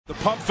The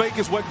pump fake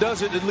is what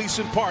does it, at least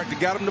in part. They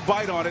got him to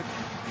bite on it.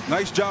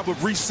 Nice job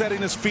of resetting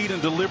his feet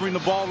and delivering the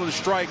ball to the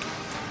strike.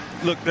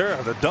 Look, there,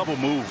 the double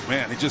move.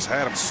 Man, he just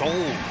had him sold.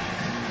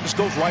 Just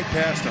goes right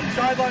past him.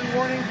 Sideline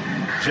warning.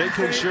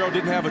 J.K. Sherrill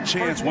didn't have a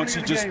chance once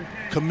he just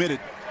committed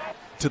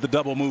to the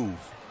double move.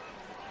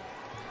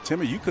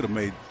 Timmy, you could have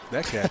made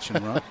that catch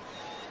and run.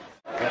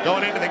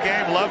 Going into the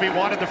game, Lovey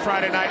wanted the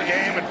Friday night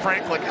game, and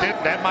Franklin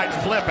didn't. That might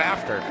flip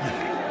after.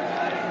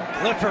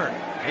 Clifford,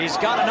 he's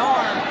got an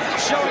arm,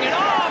 showing it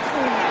off.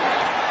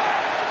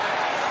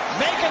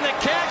 Making the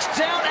catch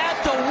down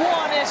at the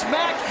 1 is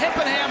Mac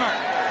Hippenhammer.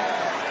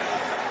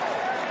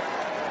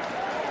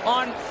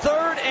 On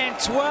 3rd and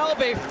 12,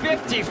 a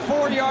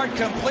 54-yard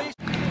completion.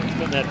 It's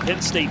been that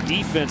Penn State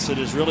defense that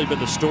has really been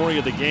the story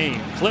of the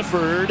game.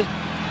 Clifford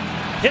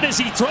hit as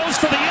he throws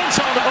for the end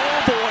zone.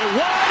 Oh boy,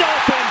 wide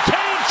open,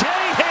 K.J.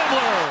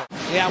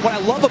 Hamler. Yeah, what I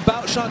love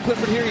about Sean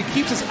Clifford here, he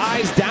keeps his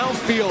eyes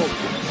downfield.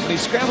 When he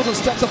scrambles and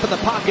steps up in the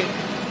pocket,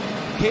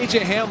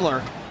 K.J.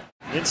 Hamler.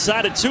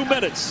 Inside of 2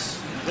 minutes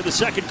in the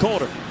second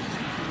quarter.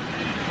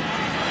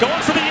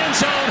 Going for the end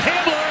zone,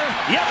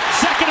 Hamler. Yep,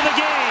 second of the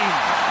game.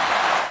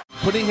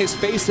 Putting his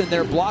face in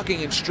there,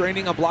 blocking and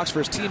straining on blocks for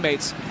his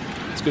teammates.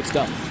 It's good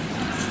stuff.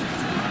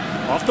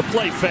 Off the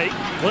play fake.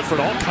 Clifford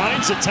all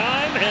kinds of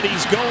time, and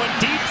he's going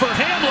deep for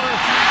Hamler.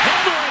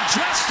 Hamler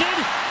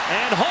adjusted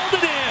and hold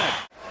it in.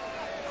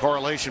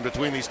 Correlation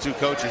between these two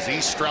coaches.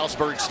 East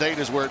Stroudsburg State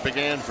is where it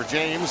began for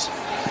James.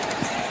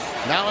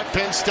 Now at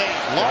Penn State,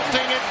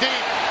 lofting it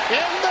deep.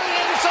 In the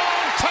end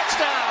zone,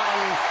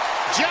 touchdown,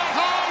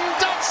 Jahan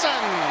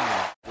Dotson.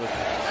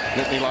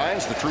 Nittany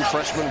Lions, the true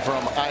freshman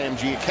from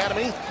IMG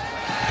Academy.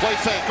 Play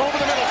fake, over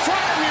the middle,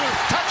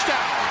 Freiermuth,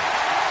 touchdown.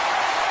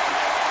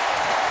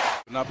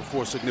 Not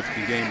before a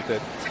significant game at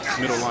that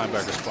middle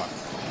linebacker spot.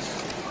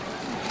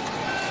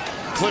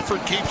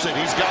 Clifford keeps it,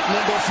 he's got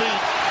nimble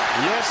feet.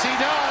 Yes, he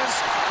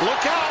does.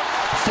 Look out,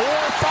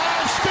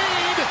 4-5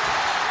 speed.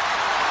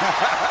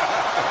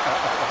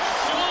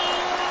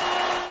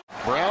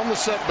 Brown the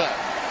setback.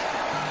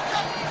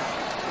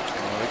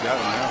 Oh, they got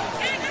him now.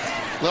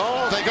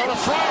 No, they go to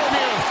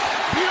Freiermuth.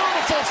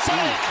 Beautiful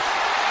fake.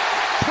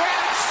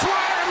 Pratt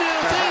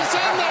Freiermuth, he's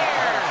in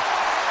there.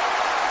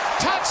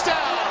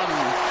 Touchdown.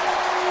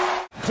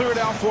 Clear it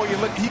out for you.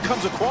 He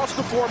comes across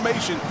the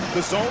formation,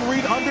 the zone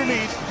read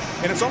underneath,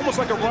 and it's almost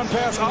like a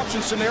run-pass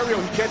option scenario.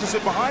 He catches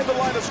it behind the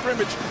line of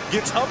scrimmage,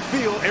 gets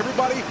upfield.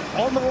 Everybody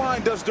on the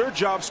line does their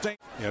job.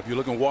 Yeah, if you're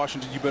looking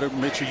Washington, you better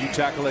make sure you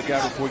tackle that guy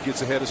before he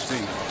gets ahead of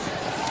steam.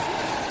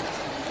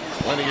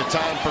 Plenty of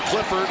time for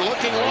Clifford,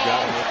 looking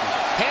long.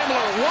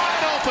 Hamler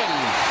wide open.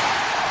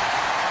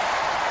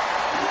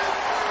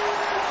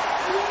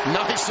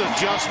 Nice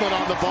adjustment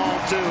on the ball,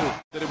 too.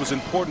 That it was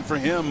important for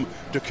him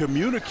to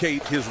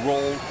communicate his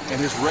role and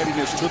his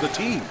readiness to the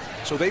team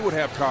so they would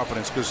have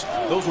confidence, because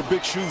those were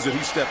big shoes that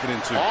he's stepping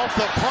into. Off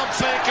the pump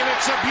fake, and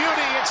it's a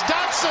beauty. It's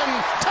Dotson.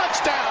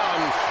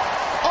 Touchdown.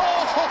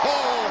 Oh,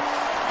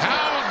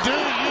 how do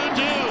you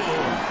do?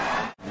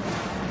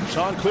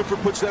 Sean Clifford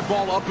puts that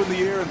ball up in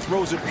the air and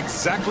throws it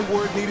exactly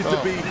where it needed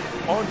to be,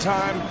 on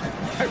time,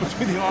 right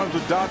between the arms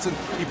of Dotson.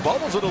 He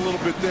bubbles it a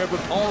little bit there, but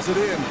hauls it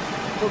in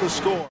for the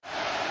score.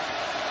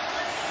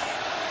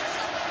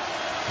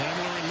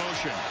 Hamler in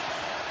motion.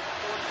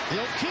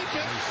 He'll keep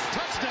it.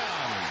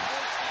 Touchdown.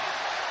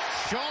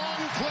 Sean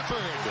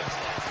Clifford.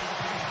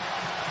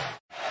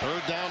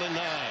 3rd down and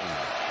 9.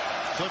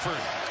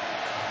 Clifford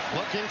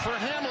looking for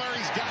Hamler.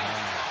 He's got it.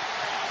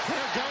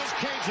 There goes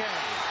KJ.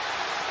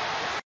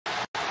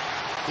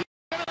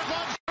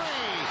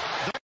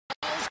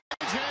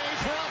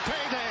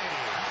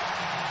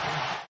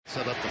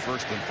 Set up the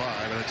 1st and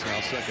 5, and it's now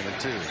 2nd and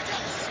 2.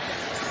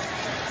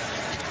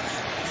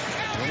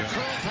 Little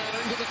curl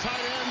pattern to the tight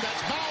end.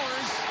 That's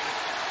Bowers.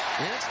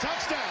 It's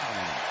touchdown.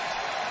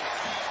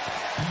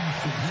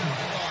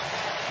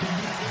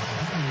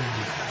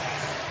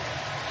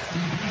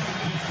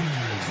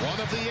 One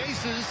of the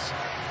aces.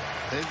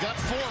 They've got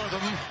 4 of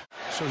them.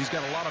 So he's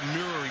got a lot of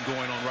mirroring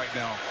going on right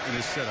now in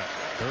his setup.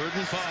 3rd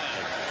and 5.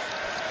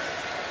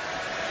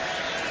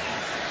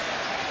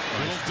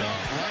 Little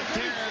dump right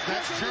there.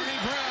 That's Journey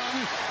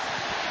Brown.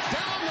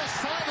 Down the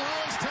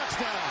sidelines,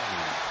 touchdown.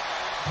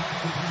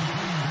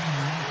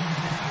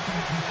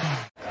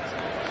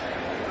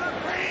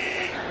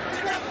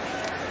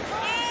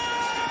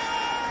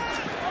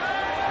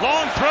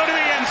 Long throw to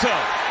the end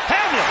zone.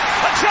 Hamler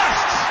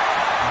adjusts.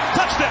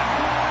 Touchdown.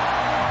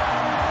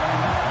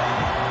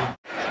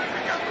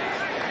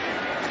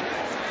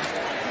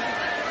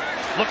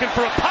 Looking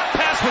for a pop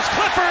pass was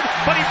Clifford,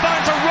 but he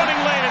finds a running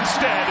lane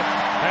instead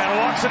and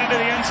walks it into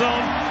the end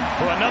zone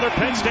for another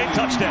Penn State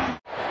touchdown.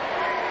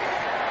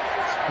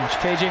 Watch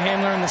KJ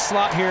Hamler in the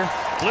slot here.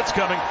 Blitz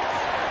coming.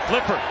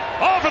 Clifford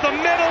over the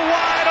middle,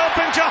 wide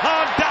open.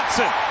 Jahan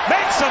Dotson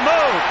makes a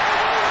move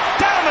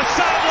down the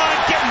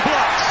sideline, getting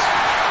blocks.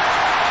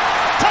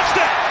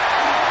 Touchdown.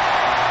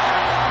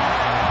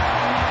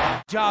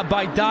 Job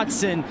by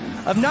Dotson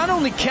of not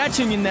only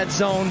catching in that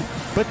zone,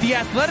 but the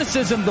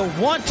athleticism, the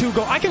want to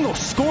go, I can go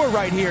score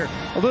right here.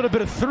 A little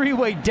bit of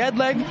three-way dead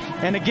leg,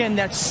 and again,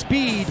 that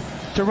speed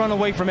to run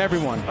away from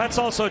everyone. That's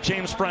also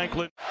James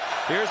Franklin.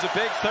 Here's a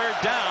big third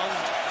down.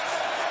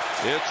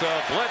 It's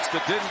a blitz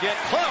that didn't get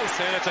close,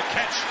 and it's a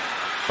catch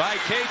by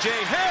K.J.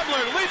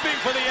 Hamler, leaping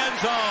for the end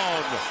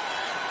zone.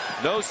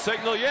 No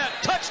signal yet.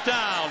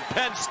 Touchdown,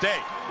 Penn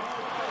State.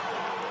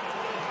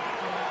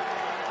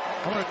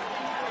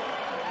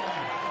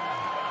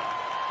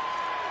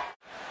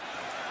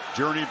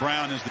 Journey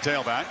Brown is the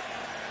tailback.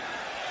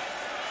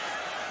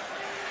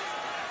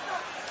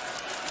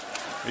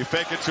 He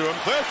fake it to him.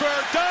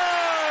 Clifford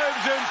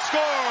dives and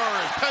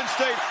scores. Penn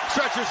State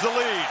stretches the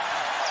lead.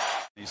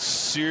 A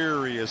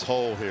serious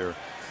hole here.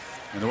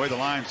 And the way the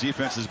Lions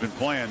defense has been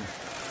playing,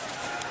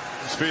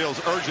 this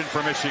feels urgent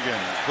for Michigan.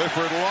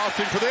 Clifford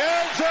lofting for the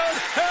end zone.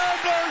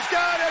 Hamler's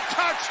got a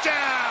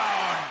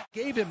touchdown.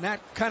 Gave him that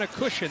kind of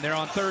cushion there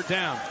on third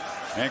down.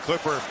 And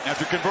Clifford,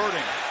 after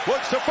converting,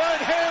 looks to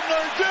find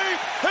Hamler deep.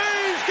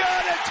 He's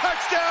got a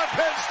touchdown,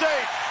 Penn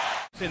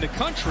State. In the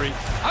country,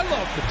 I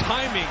love the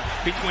timing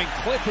between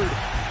Clifford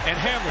and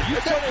Hamler. You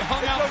saw they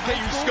hung out in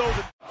high school.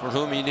 For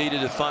whom he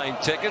needed to find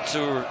tickets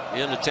who are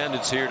in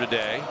attendance here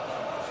today.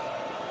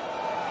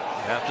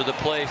 After the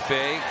play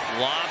fake,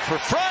 lob for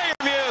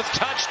Freiermuth,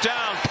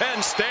 touchdown,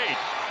 Penn State.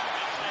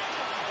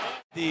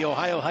 The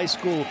Ohio High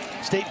School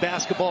State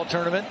Basketball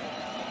Tournament.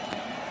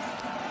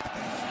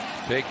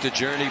 Fake to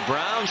Journey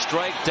Brown,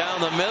 strike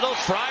down the middle,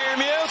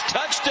 Freiermuth,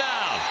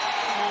 touchdown.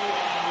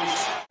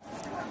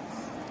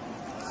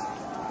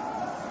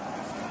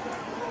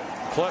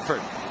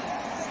 Clifford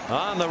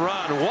on the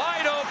run,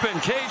 wide open,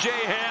 K.J.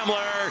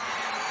 Hamler,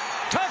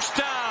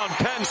 touchdown,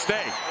 Penn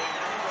State.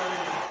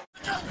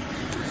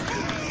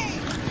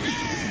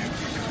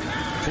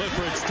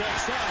 Clifford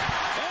steps up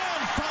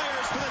and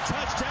fires for the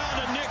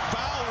touchdown to Nick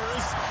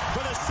Bowers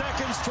for the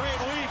second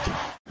straight week.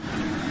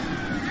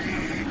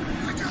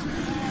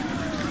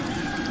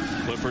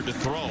 Clifford to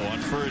throw on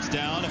first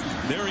down.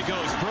 There he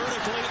goes,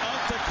 vertically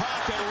up the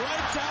pocket,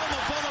 right down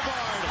the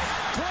boulevard.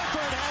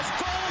 Clifford has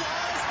goal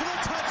lines for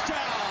the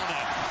touchdown.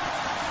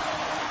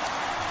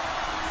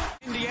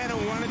 Indiana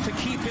wanted to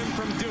keep him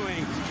from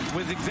doing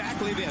was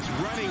exactly this,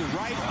 running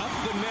right up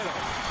the middle.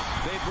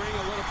 They bring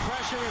a little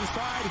pressure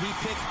inside. He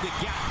picks the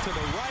gap to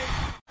the right.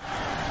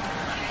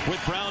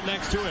 With Brown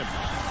next to him.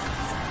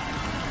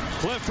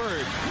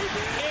 Clifford is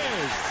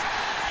in,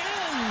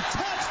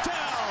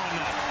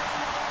 touchdown.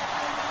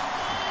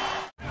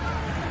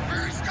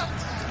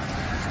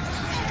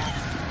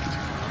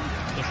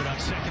 Clifford on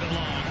second and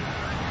long.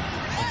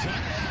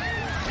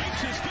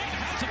 Keeps his feet,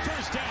 has a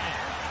first down.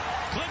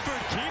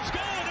 Clifford keeps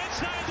going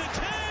inside the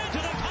 10 to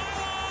the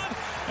pylon,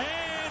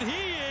 and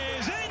he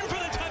is in for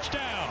the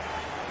touchdown.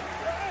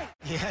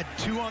 He had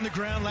two on the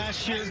ground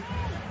last year,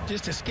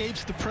 just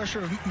escapes the pressure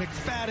of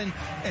McFadden,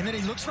 and then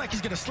he looks like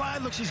he's going to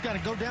slide, looks he's got to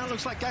go down,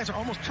 looks like guys are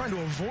almost trying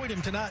to avoid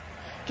him to not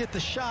get the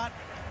shot.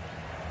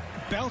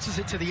 Bounces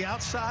it to the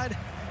outside,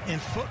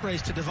 and foot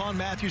race to Devon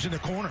Matthews in the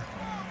corner.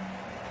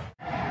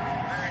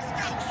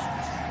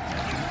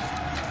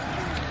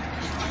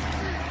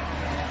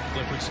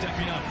 Clifford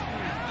stepping up.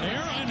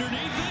 Air underneath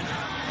it,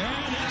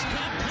 and it's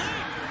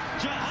complete.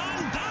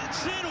 Jahan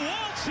Dotson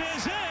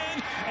waltzes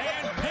in,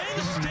 and Penn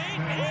State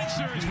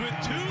answers with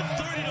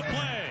 2:30 to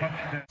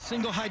play.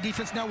 Single high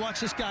defense. Now watch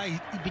this guy.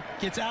 He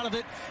gets out of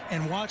it,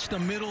 and watch the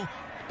middle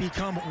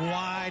become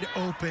wide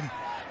open.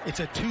 It's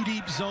a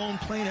two-deep zone,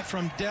 playing it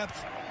from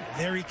depth.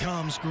 There he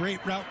comes.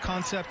 Great route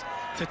concept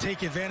to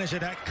take advantage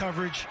of that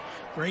coverage.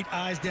 Great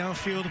eyes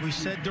downfield. We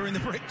said during the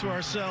break to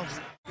ourselves,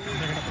 they're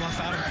going to bluff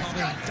out and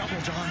probably double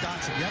Jahan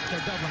Dotson. Yep,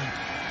 they're doubling him.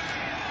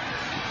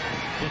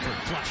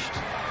 Clifford flushed,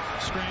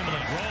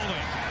 scrambling,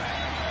 rolling.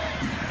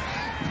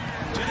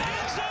 To the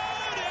end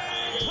zone,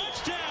 and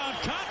touchdown,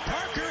 caught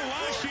Parker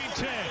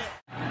Washington.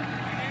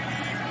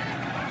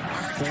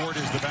 Ford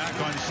is the back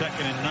on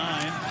 2nd and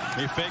 9.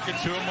 They fake it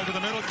to him over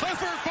the middle.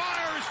 Clifford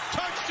fires.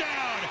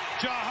 Touchdown,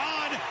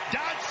 Jahan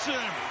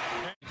Dotson.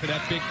 For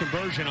that big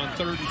conversion on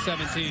 3rd and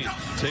 17.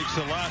 Takes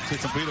a lot to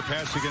complete a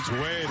pass against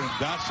Wade, and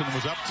Dotson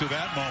was up to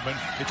that moment.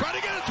 They try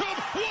to get it to him.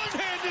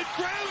 One-handed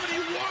grab, and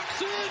he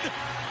walks in.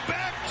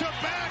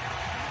 Back-to-back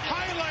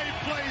highlight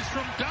plays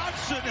from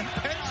Dotson, and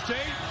Penn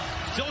State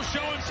still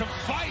showing some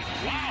fight.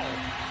 Wow.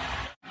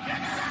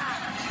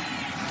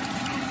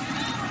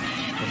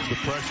 The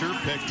pressure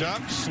picked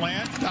up,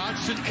 slant,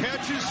 Dotson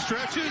catches,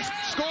 stretches,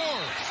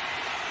 scores.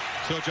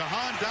 So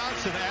Jahan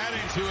Dotson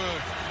adding to a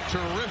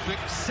terrific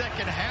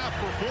second half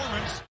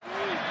performance.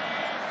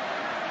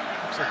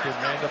 Looks like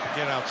they're manned up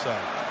again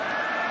outside.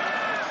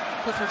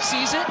 Clifford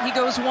sees it. He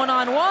goes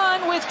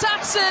one-on-one with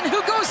Dotson,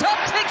 who goes up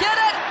to get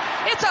it.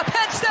 It's a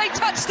Penn State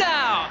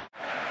touchdown.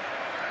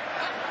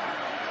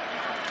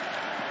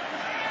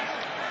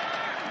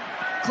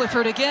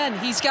 Clifford again.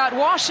 He's got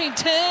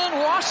Washington.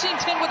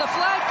 Washington with a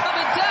flag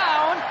coming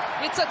down.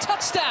 It's a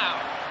touchdown.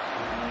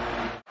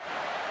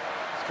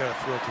 He's got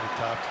to throw to the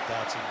top to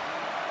Dotson.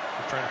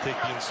 They're trying to take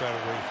the inside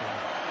away from him.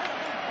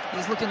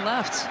 He's looking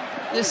left.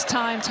 This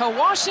time to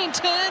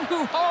Washington,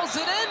 who hauls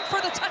it in for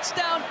the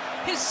touchdown.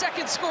 His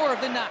second score of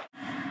the night.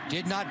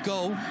 Did not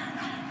go.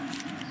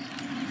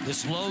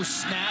 This low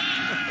snap.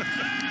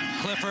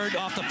 Clifford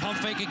off the pump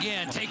fake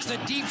again. Takes the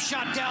deep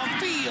shot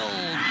downfield.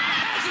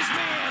 Has his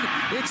man.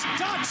 It's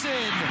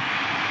Dotson.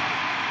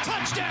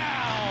 Touchdown.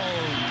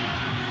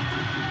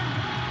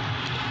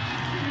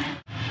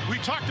 We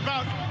talked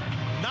about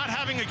not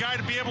having a guy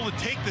to be able to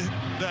take the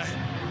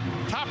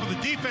top of the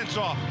defense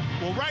off.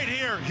 Well, right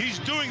here, he's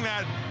doing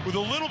that with a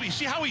little. You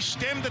see how he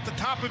stemmed at the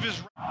top of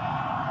his.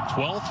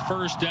 12th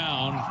first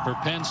down for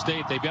Penn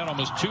State. They've got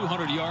almost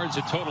 200 yards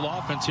of total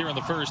offense here in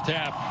the first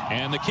half.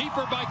 And the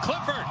keeper by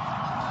Clifford.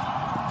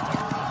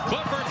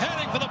 Clifford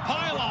heading for the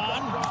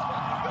pylon.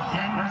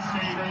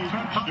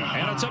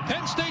 And it's a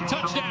Penn State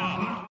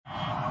touchdown.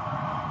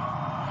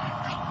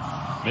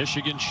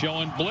 Michigan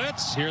showing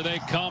blitz. Here they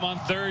come on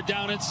 3rd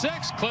down and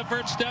 6.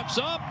 Clifford steps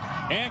up,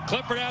 and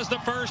Clifford has the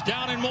first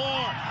down and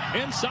more.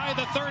 Inside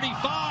the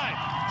 35.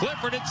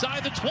 Clifford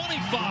inside the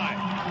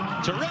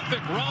 25.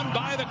 Terrific run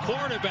by the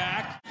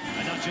quarterback.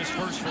 And not just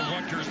first for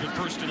Rutgers, but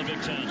first in the Big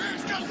Ten.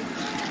 3.5 to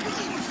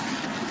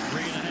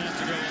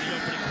go in the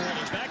opening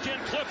quarter. Back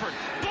in Clifford.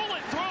 Bullet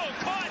throw,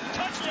 caught,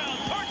 touchdown.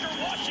 Parker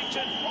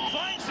Washington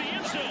finds the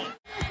end zone.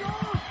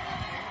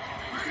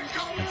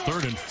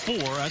 3rd and 4.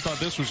 I thought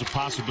this was a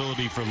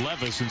possibility for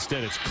Levis.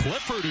 Instead, it's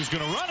Clifford who's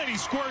going to run it. He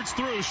squirts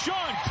through.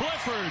 Sean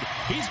Clifford.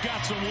 He's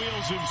got some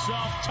wheels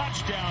himself.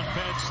 Touchdown,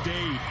 Penn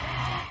State.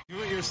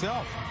 Do it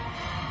yourself.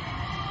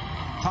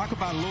 Talk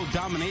about a little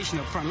domination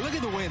up front. Look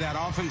at the way that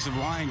offensive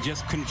line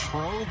just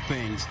controlled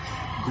things.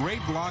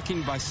 Great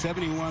blocking by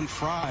 71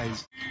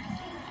 Fries.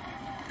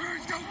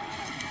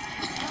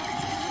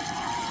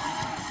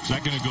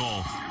 2nd and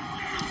goal.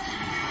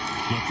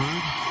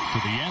 Clifford to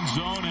the end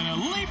zone and a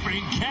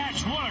leaping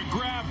catch. What a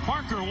grab.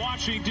 Parker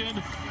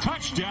Washington.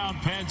 Touchdown,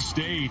 Penn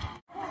State.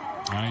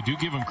 And I do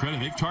give him credit.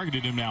 They've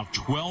targeted him now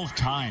 12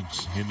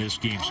 times in this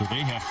game, so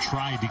they have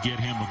tried to get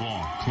him the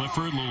ball.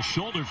 Clifford, little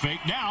shoulder fake.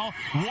 Now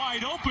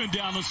wide open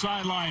down the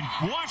sideline.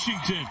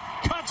 Washington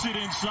cuts it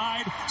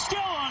inside. Still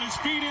on his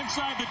feet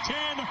inside the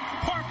 10.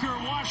 Parker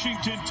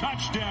Washington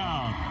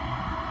touchdown.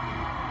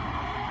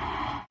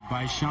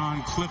 By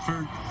Sean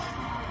Clifford.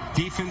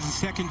 Defense and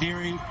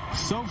secondary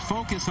so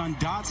focused on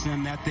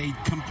Dotson that they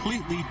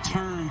completely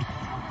turned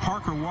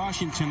Parker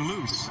Washington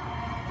loose.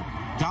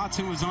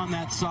 Dotson was on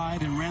that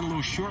side and ran a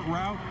little short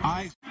route.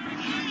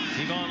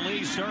 Devon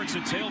Lee starts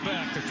at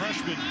tailback. The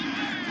freshman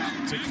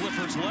to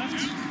Clifford's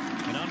left.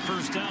 And on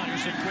first down,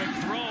 here's a quick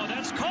throw. And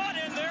that's caught,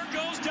 and there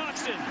goes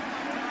Dotson.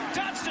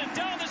 Dotson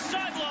down the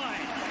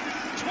sideline.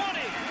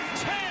 20,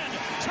 10,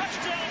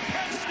 touchdown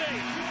Penn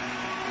State.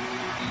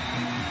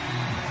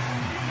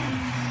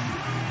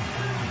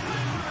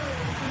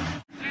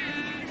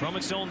 From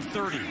its own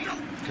 30,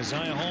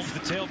 Keziah Holmes,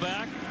 the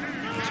tailback.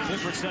 As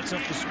Clifford sets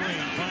up the screen,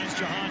 finds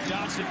Jahan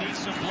Dotson, needs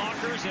some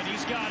blockers, and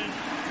he's got it.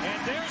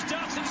 And there's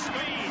Dotson's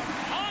speed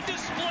on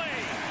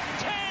display.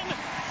 10,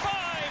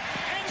 5,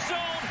 end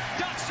zone.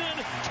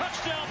 Dotson,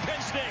 touchdown,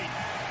 Penn State.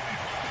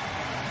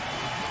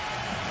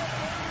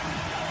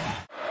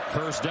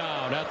 First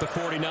down at the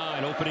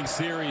 49. Opening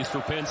series for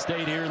Penn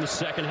State here in the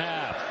second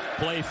half.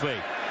 Play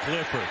fake.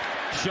 Clifford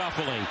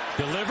shuffling.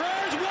 Delivers.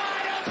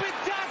 Wide open.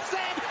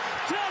 Dotson.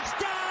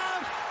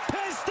 Touchdown.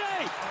 Penn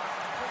State.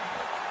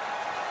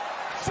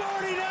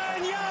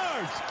 49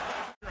 yards.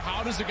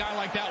 How does a guy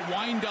like that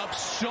wind up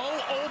so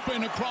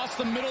open across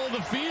the middle of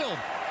the field?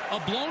 A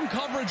blown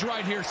coverage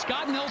right here.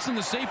 Scott Nelson,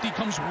 the safety,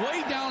 comes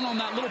way down on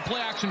that little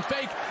play action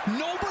fake.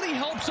 Nobody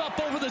helps up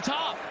over the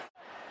top.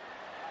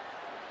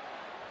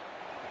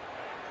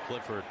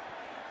 Clifford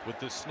with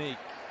the sneak.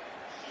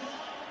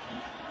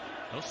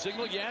 No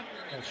signal yet.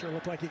 It sure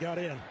looked like he got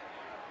in.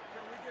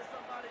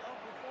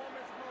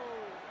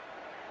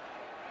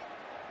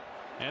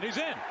 And he's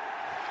in.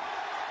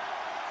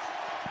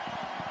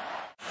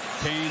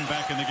 Kane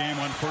back in the game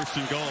on 1st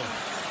and goal.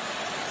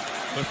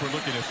 Clifford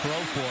looking to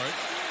throw for it.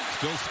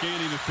 Still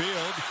scanning the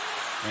field.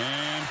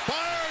 And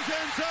fires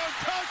end zone.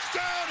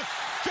 Touchdown,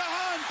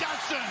 Jahan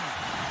Dotson.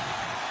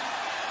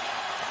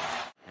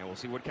 And we'll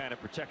see what kind of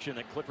protection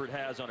that Clifford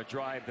has on a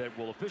drive that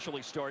will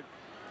officially start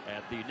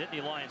at the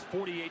Nittany Lions'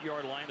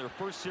 48-yard line, their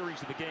first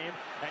series of the game.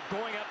 And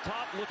going up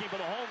top, looking for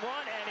the home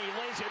run, and he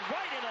lays it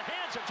right in the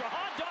hands of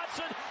Jahan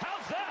Dotson.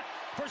 How's that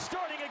for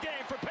starting a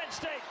game for Penn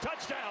State?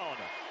 Touchdown.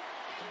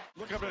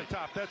 Look up at the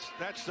top. That's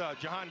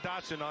Jahan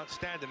Dotson on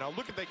standing. Now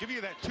look at, they give you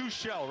that 2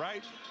 shell,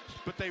 right?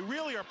 But they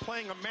really are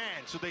playing a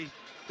man. So they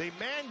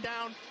man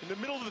down in the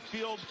middle of the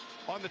field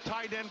on the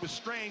tight end with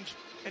Strange,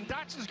 and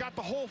Dotson's got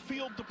the whole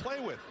field to play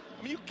with.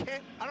 I mean, you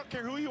can't, I don't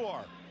care who you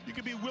are. You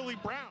could be Willie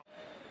Brown.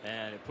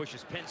 And it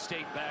pushes Penn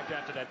State back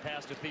after that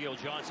pass to Theo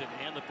Johnson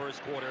in the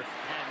first quarter.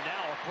 And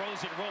now a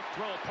frozen rope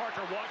throw.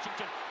 Parker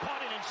Washington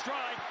caught it in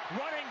stride,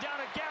 running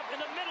down a gap in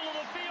the middle of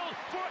the field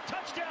for a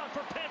touchdown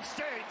for Penn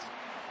State.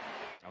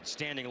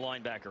 Outstanding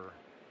linebacker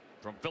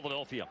from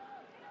Philadelphia.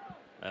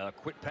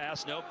 Quick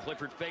pass, no,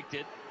 Clifford faked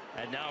it.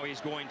 And now he's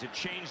going to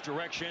change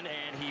direction,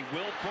 and he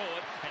will throw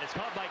it. And it's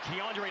caught by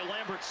Keandre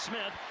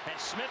Lambert-Smith. And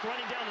Smith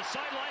running down the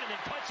sideline and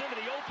then cuts into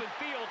the open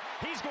field.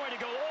 He's going to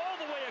go all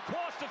the way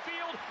across the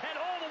field and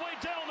all the way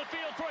down the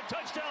field for a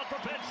touchdown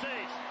for Penn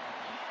State.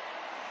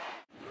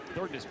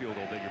 Third in his field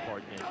goal, beg your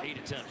pardon, in 8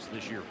 attempts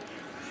this year.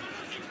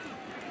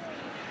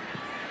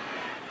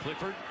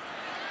 Clifford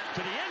to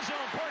the end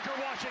zone, Parker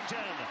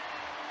Washington.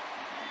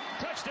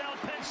 Touchdown,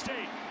 Penn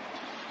State.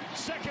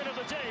 Second of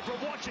the day for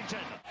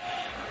Washington.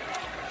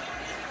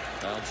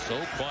 Sounds so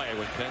quiet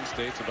when Penn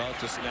State's about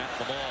to snap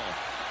the ball.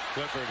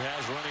 Clifford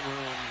has running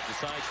room,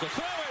 decides to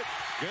throw it.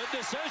 Good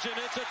decision,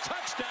 it's a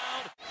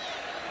touchdown.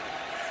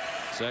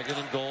 Second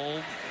and goal.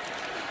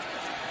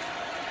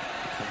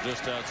 From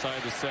just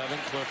outside the 7,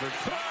 Clifford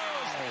throws.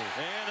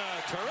 And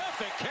a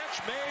terrific catch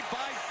made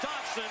by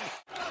Dotson.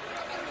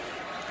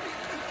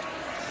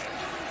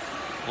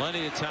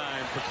 Plenty of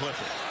time for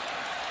Clifford.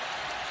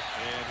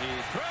 And he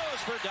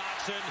throws for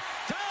Dotson,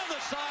 down the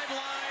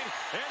sideline,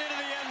 and into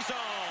the end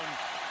zone.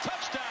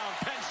 Touchdown,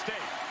 Penn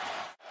State.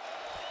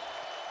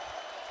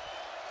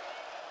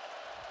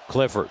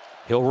 Clifford,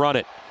 he'll run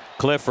it.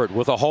 Clifford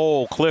with a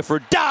hole.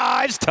 Clifford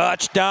dives.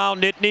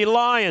 Touchdown, Nittany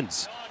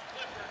Lions.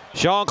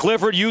 Sean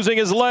Clifford using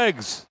his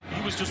legs.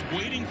 He was just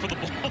waiting for the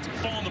ball to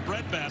fall in the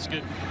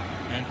breadbasket,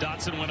 and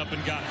Dotson went up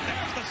and got it.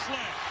 There's the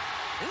slant.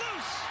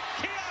 Loose.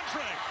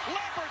 Keandre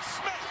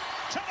Lambert-Smith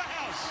to the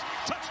house.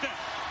 Touchdown.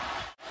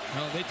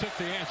 No, they took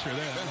the answer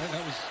there.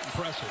 That was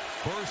impressive.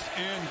 First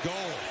and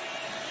goal.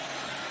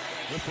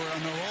 Clifford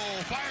on the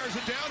roll, fires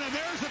it down, and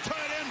there's the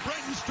tight end,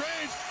 Brenton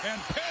Strange, and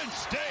Penn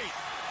State.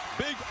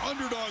 Big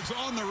underdogs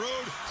on the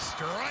road,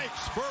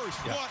 strikes first.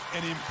 Yeah. What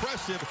an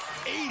impressive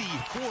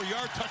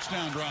 84-yard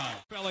touchdown drive.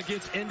 Fella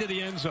gets into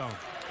the end zone.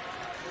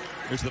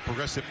 There's the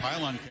progressive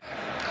pylon.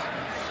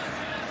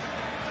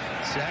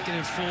 Second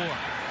and 4.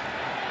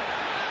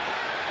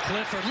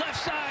 Clifford left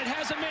side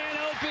has a man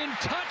open.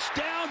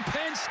 Touchdown,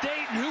 Penn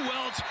State. And who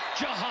else?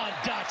 Jahan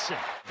Dotson.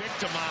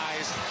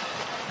 Victimized.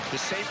 The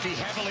safety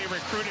heavily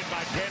recruited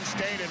by Penn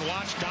State, and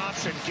watch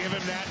Dotson give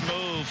him that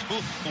move.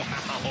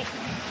 Wow.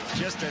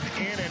 Just an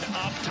in and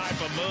up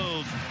type of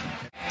move.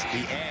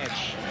 The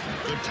edge.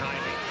 Good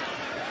timing.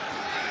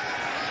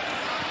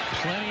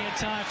 Plenty of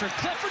time for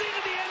Clifford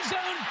into the end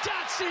zone.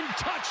 Dotson,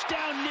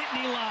 touchdown,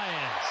 Nittany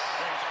Lions.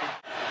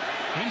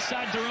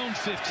 Inside their own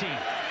 15.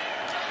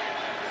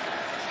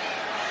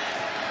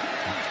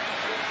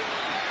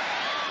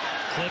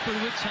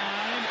 Clifford with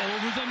time,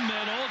 over the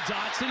middle,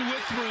 Dotson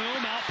with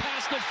room, out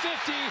past the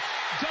 50,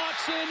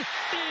 Dotson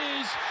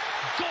is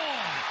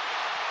gone.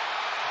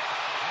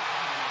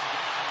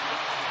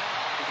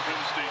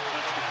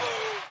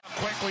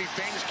 Quickly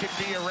things can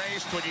be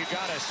erased when you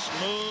got a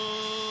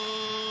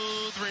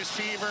smooth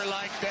receiver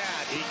like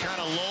that. He kind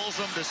of lulls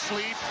them to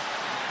sleep,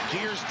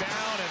 gears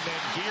down, and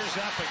then gears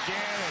up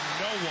again, and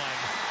no one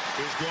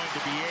is going to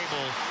be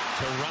able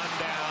to run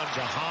down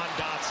Jahan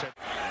Dotson.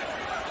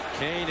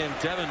 Kane and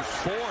Devin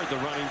Ford, the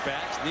running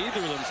backs. Neither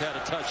of them's had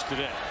a touch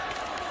today.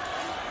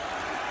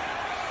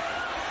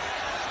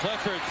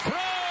 Clifford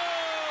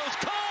throws,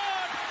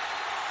 caught,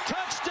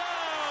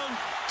 touchdown,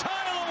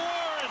 Tyler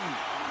Warren.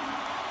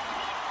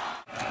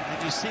 And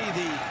you see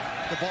the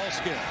ball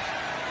skills.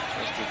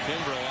 Mr.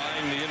 Kimbrough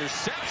eyeing the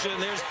interception.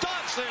 There's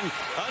Dotson,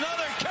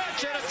 another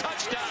catch and a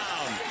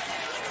touchdown.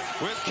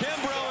 With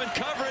Kimbrough in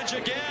coverage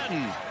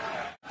again.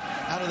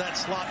 Out of that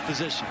slot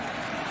position.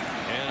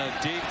 And a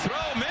deep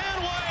throw,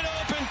 man wide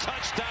open,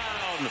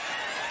 touchdown.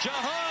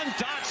 Jahan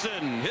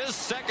Dotson, his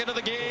second of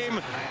the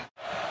game.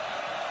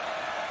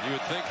 You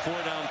would think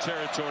 4-down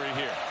territory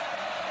here.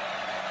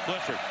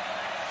 Clifford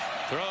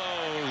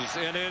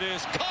throws, and it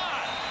is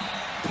caught.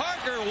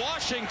 Parker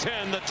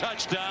Washington, the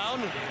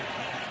touchdown.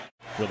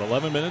 With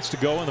 11 minutes to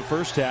go in the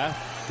first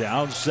half,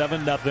 down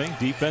 7-0.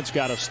 Defense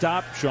got to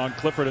stop. Sean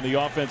Clifford and the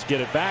offense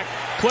get it back.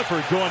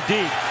 Clifford going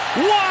deep,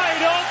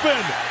 wide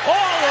open,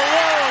 all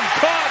alone,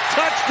 caught,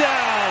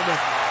 touchdown.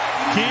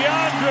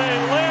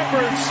 Keandre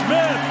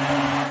Lambert-Smith.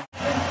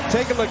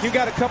 Take a look. You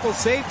got a couple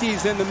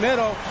safeties in the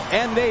middle,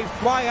 and they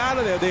fly out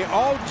of there. They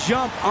all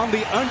jump on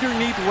the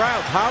underneath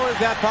route. How is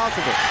that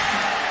possible?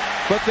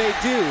 But they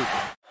do.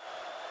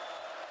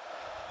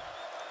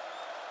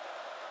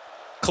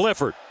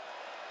 Clifford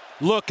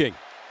looking,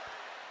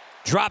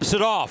 drops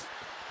it off.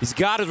 He's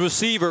got his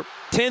receiver.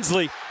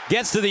 Tinsley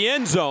gets to the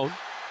end zone.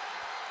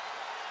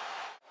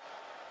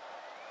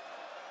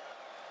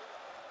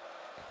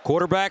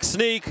 Quarterback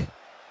sneak.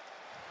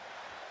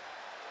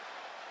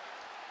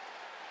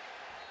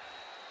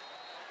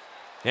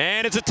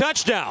 And it's a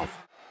touchdown.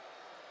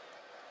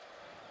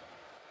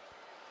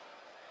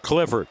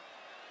 Clifford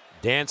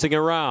dancing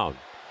around,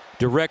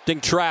 directing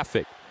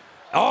traffic.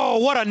 Oh,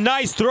 what a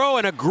nice throw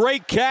and a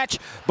great catch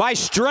by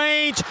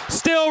Strange.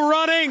 Still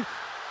running.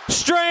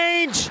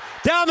 Strange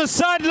down the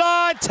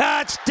sideline.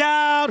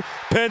 Touchdown,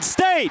 Penn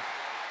State.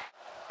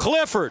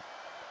 Clifford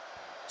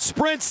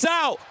sprints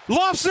out,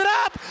 lofts it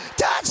up.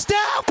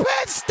 Touchdown,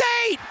 Penn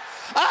State.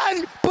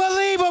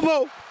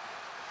 Unbelievable.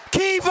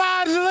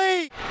 Kevon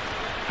Lee.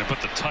 And put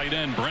the tight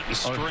end, Brenton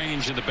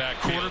Strange, in the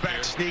backfield.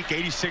 Quarterback sneak,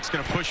 86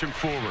 going to push him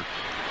forward.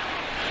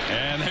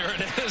 And there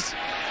it is.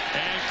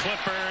 And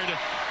Clifford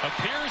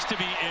appears to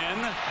be in.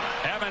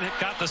 Haven't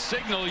got the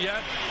signal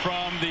yet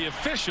from the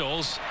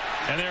officials.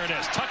 And there it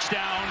is.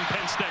 Touchdown,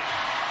 Penn State.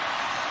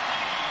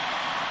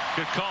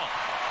 Good call.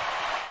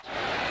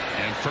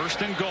 And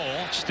first and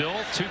goal.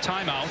 Still 2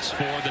 timeouts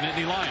for the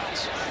Nittany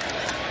Lions.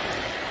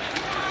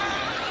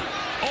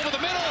 Over the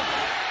middle.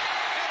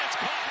 And it's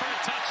caught for a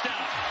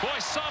touchdown. Boy,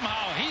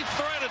 somehow he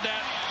threaded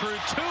that through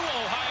 2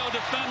 Ohio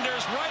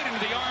defenders right into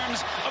the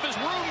arms of his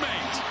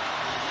roommate,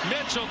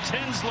 Mitchell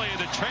Tinsley,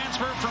 the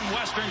transfer from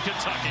Western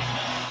Kentucky.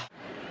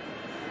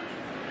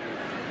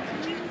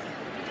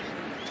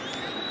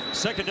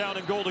 Second down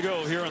and goal to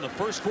go here in the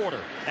first quarter.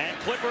 And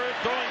Clifford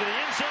throwing to the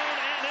end zone,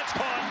 and it's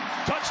caught.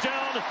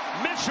 Touchdown,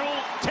 Mitchell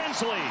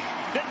Tinsley.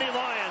 Nittany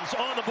Lions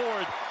on the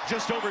board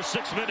just over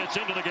 6 minutes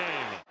into the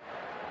game.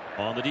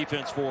 On the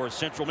defense for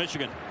Central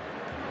Michigan.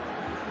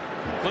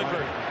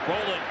 Clifford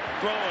rolling,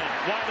 throwing,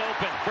 wide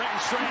open. Brenton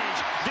Strange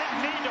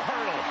didn't need to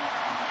hurdle.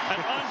 An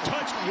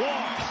untouched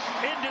walk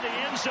into the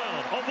end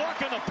zone. A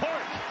walk in the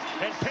park.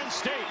 And Penn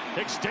State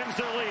extends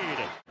their lead.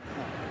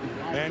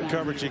 Man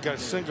coverage, he got a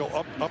single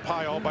up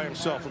high all by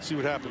himself. Let's see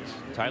what happens.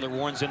 Tyler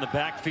Warren's in the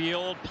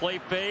backfield, play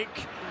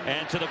fake,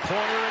 and to the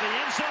corner of the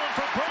end zone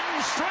for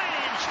Brenton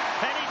Strange,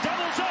 and he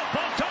doubles up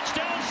on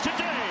touchdowns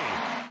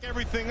today.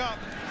 Everything up,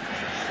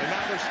 and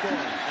now they're scoring.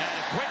 And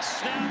a quick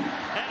snap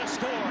and a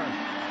score.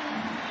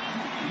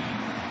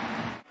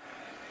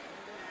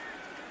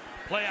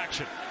 Play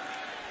action.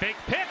 Fake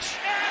pitch,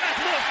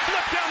 and a little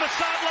flip down the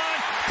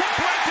sideline to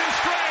Brenton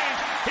Strange.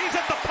 He's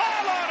at the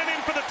pylon and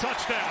in for the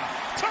touchdown.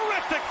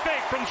 Terrific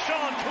fake from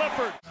Sean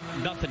Clifford.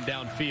 Nothing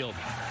downfield.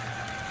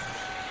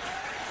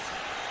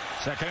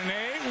 Second and 8,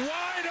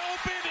 wide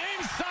open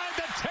inside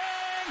the 10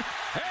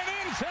 and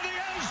into the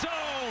end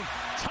zone.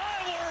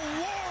 Tyler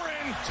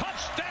Warren,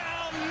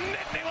 touchdown,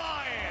 Nittany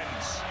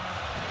Lions.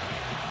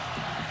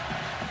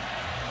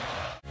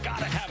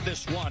 Gotta have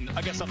this one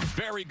against a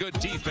very good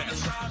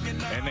defense.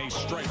 And they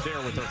strike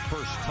there with their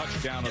first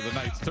touchdown of the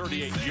night,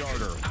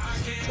 38-yarder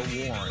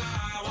to Warren.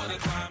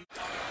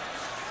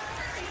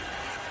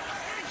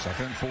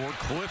 Second and 4,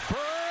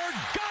 Clifford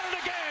got it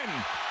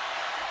again.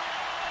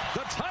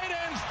 The tight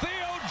end,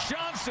 Theo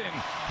Johnson.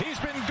 He's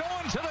been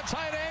going to the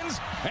tight ends,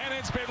 and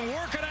it's been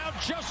working out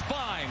just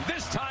fine.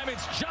 This time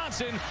it's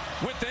Johnson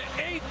with the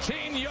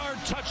 18-yard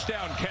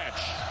touchdown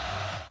catch.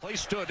 Play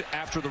stood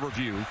after the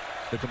review,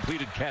 the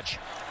completed catch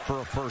for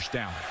a first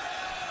down.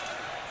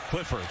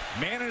 Clifford,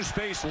 man in his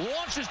face,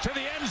 launches to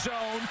the end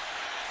zone,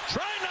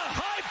 trying to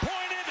high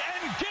point it,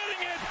 and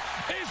getting it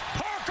is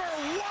Parker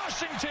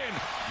Washington.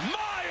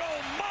 My,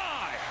 oh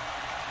my!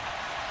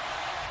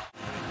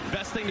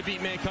 Best thing to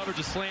beat man coverage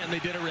is slant, and they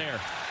did it rare.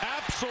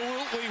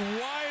 Absolutely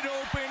wide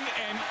open,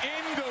 and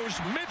in goes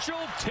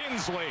Mitchell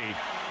Tinsley.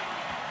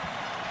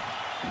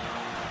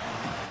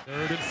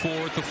 Third and 4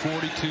 at the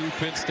 42.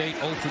 Penn State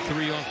 0 for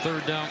 3 on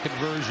third down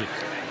conversion.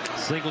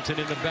 Singleton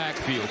in the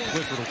backfield.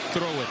 Clifford will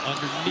throw it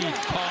underneath.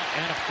 Caught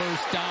and a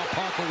first down.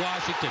 Parker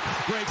Washington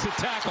breaks a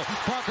tackle.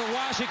 Parker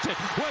Washington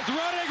with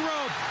running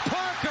room.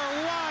 Parker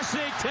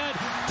Washington.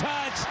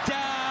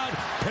 Touchdown.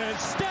 Penn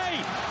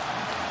State.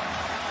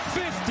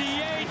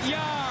 58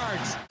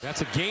 yards.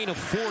 That's a gain of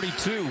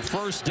 42.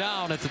 First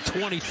down at the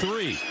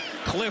 23.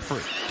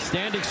 Clifford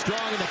standing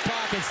strong in the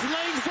pocket.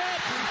 Slings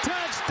it.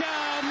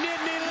 Touchdown.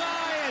 Nittany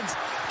Lions.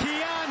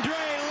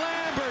 Keandre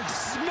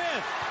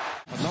Lambert-Smith.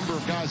 A number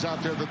of guys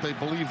out there that they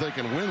believe they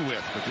can win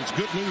with, but it's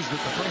good news that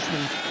the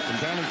freshman from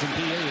Downington,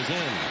 PA is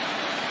in.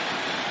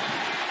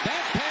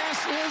 That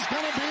pass is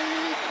going to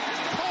be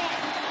caught.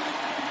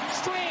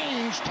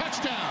 Strange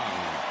touchdown.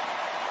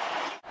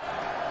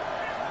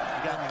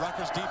 Again,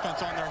 Rutgers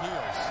defense on their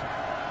heels.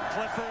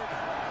 Clifford,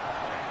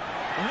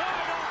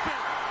 wide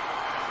open.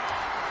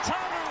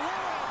 Tyler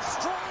Warren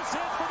strolls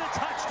in for the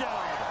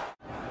touchdown.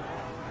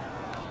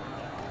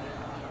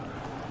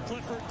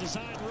 Clifford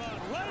design run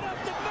right up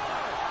the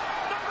middle.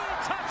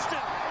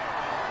 Touchdown.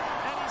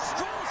 And he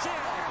strolls in.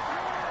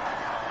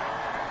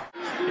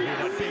 You hear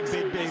that big.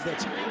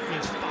 That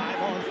means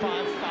 5-on-5,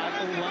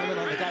 5-on-11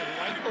 on the guy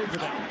right over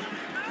that.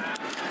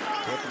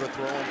 Clifford to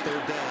throw on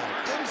third down.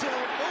 End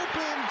zone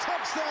open,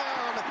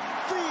 touchdown.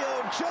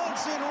 Theo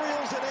Johnson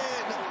reels it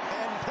in,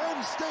 and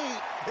Penn State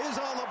is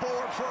on the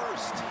board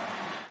first.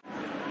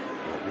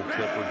 What will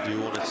Clifford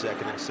do on a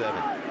 2nd and 7?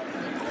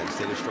 Penn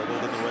State has struggled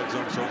in the red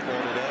zone so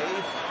far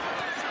today.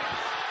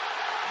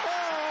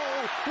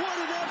 What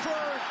an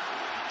effort!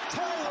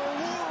 Tyler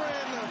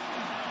Warren,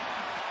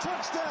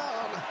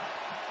 touchdown,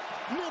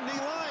 Nittany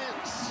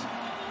Lions.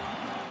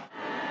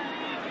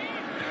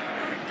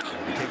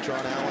 Take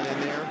John Allen in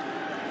there.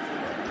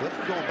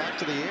 Clifford going back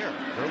to the air.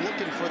 They're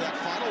looking for that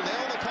final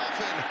nail in the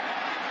coffin,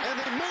 and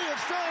they may have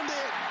found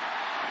it.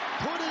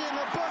 Put it in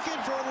the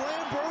bucket for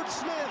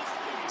Lambert-Smith.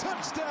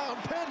 Touchdown,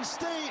 Penn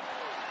State.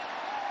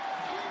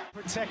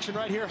 Protection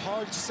right here,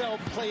 hard sell,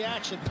 play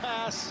action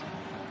pass.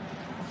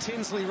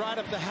 Tinsley right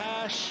up the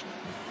hash.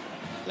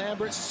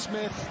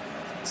 Lambert-Smith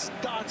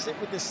Stops it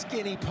with the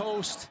skinny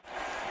post.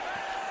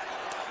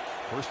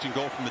 First and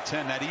goal from the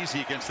 10, not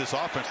easy against this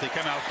offense. They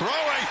come out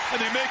throwing, and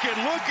they make it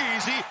look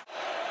easy.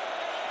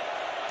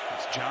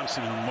 It's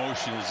Johnson who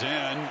motions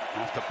in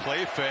off the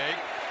play fake.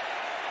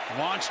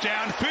 Launch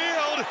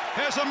downfield,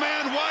 has a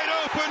man wide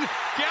open.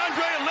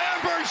 DeAndre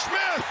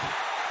Lambert-Smith,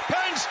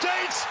 Penn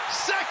State's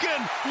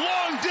second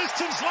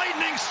long-distance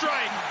lightning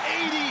strike.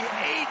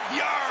 88